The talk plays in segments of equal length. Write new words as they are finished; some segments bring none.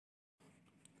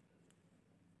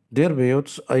Dear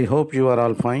viewers, I hope you are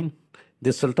all fine.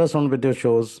 This ultrasound video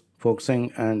shows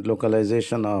focusing and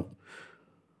localization of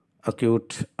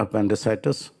acute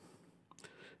appendicitis,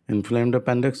 inflamed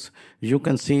appendix. You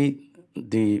can see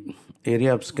the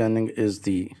area of scanning is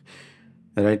the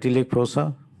right iliac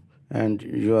fossa, and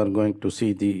you are going to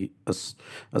see the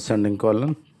ascending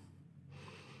colon.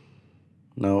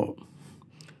 Now,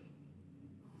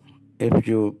 if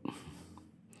you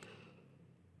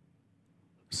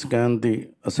scan the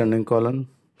ascending colon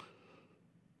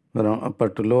from upper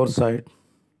to lower side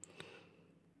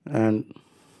and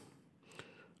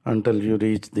until you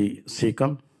reach the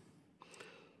cecum,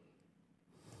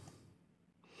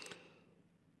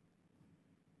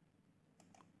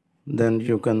 then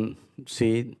you can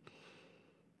see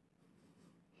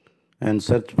and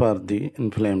search for the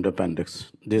inflamed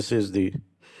appendix. This is the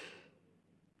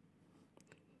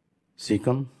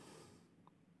cecum,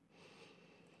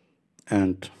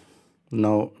 and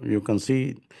now you can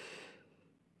see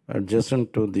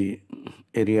adjacent to the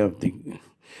area of the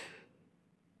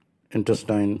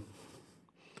intestine,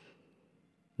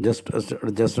 just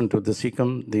adjacent to the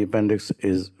cecum, the appendix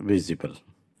is visible.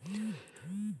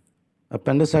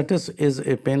 Appendicitis is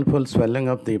a painful swelling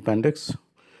of the appendix.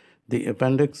 The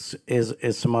appendix is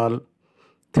a small,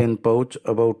 thin pouch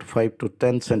about 5 to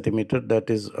 10 centimeters, that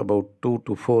is about 2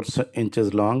 to 4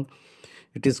 inches long.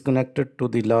 It is connected to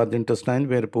the large intestine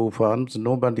where poo forms.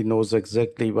 Nobody knows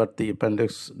exactly what the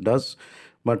appendix does,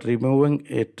 but removing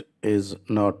it is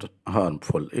not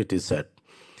harmful, it is said.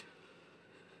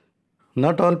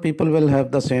 Not all people will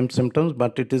have the same symptoms,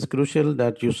 but it is crucial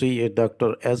that you see a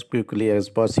doctor as quickly as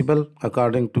possible.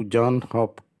 According to Johns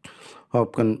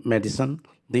Hopkins Medicine,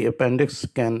 the appendix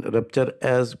can rupture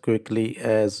as quickly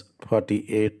as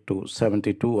 48 to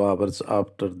 72 hours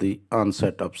after the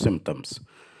onset of symptoms.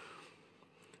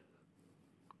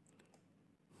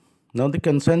 Now, the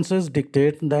consensus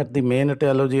dictates that the main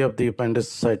etiology of the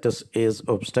appendicitis is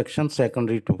obstruction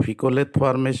secondary to fecalith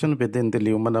formation within the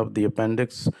lumen of the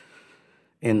appendix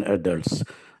in adults.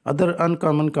 Other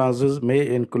uncommon causes may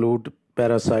include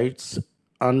parasites,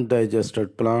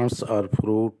 undigested plants or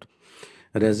fruit,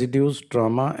 residues,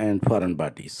 trauma, and foreign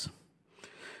bodies.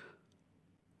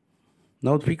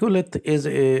 Now, fecalith is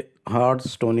a hard,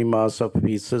 stony mass of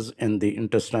feces in the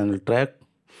intestinal tract.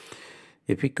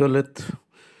 A fecalith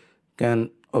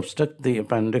can obstruct the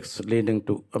appendix, leading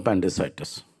to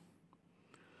appendicitis.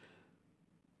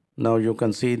 Now you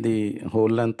can see the whole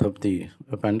length of the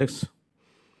appendix,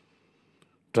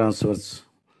 transverse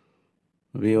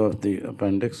view of the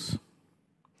appendix.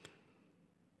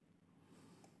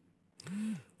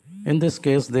 In this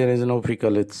case, there is no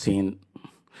fecalith seen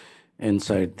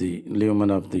inside the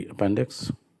lumen of the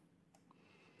appendix.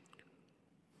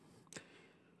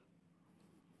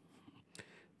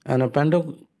 An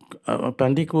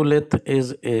appendiculith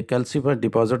is a calcified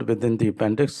deposit within the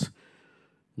appendix.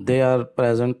 They are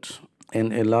present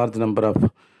in a large number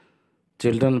of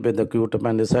children with acute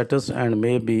appendicitis and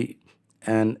may be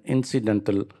an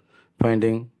incidental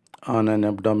finding on an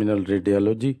abdominal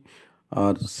radiology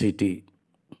or CT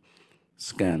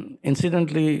scan.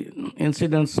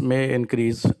 Incidence may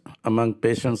increase among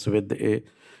patients with a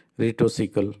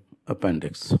retocecal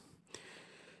appendix.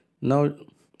 Now,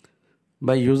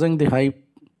 by using the high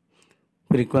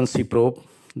frequency probe,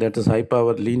 that is high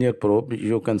power linear probe,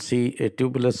 you can see a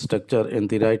tubular structure in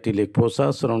the right iliac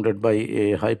fossa surrounded by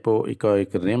a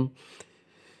hypoechoic rim.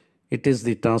 It is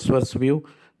the transverse view.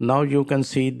 Now you can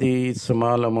see the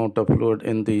small amount of fluid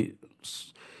in the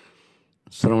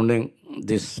surrounding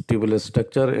this tubular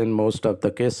structure in most of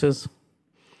the cases.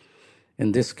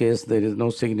 In this case, there is no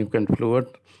significant fluid.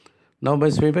 Now by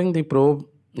sweeping the probe,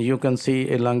 you can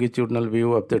see a longitudinal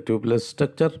view of the tubular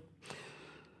structure.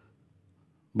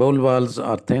 Bowl walls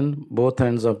are thin. Both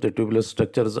ends of the tubular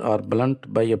structures are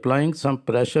blunt. By applying some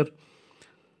pressure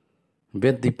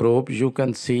with the probe, you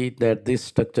can see that this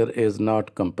structure is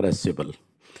not compressible.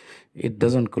 It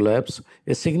doesn't collapse.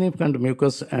 A significant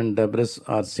mucus and debris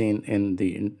are seen in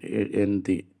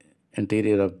the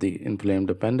interior of the inflamed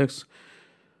appendix,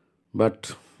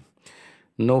 but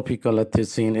no fecalith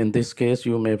is seen. In this case,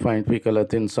 you may find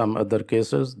fecalith in some other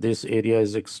cases. This area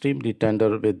is extremely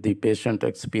tender with the patient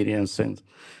experiencing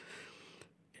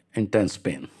intense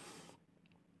pain.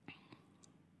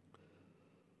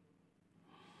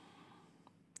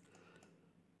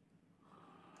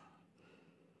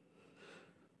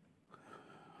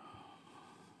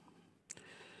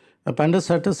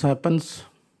 Appendicitis happens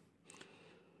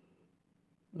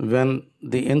when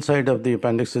the inside of the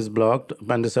appendix is blocked.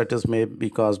 Appendicitis may be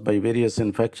caused by various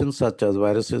infections such as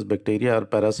viruses, bacteria, or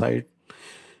parasites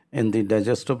in the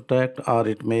digestive tract, or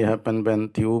it may happen when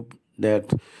tube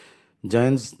that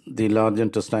joins the large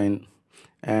intestine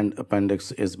and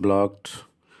appendix is blocked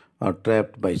or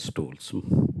trapped by stools.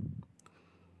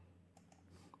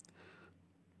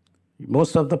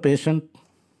 Most of the patient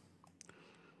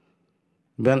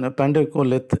when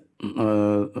appendicolith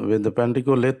with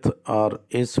appendicolith are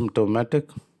asymptomatic.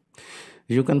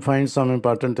 You can find some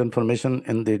important information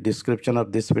in the description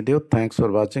of this video. Thanks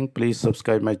for watching. Please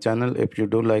subscribe my channel. If you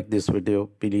do like this video,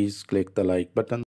 please click the like button.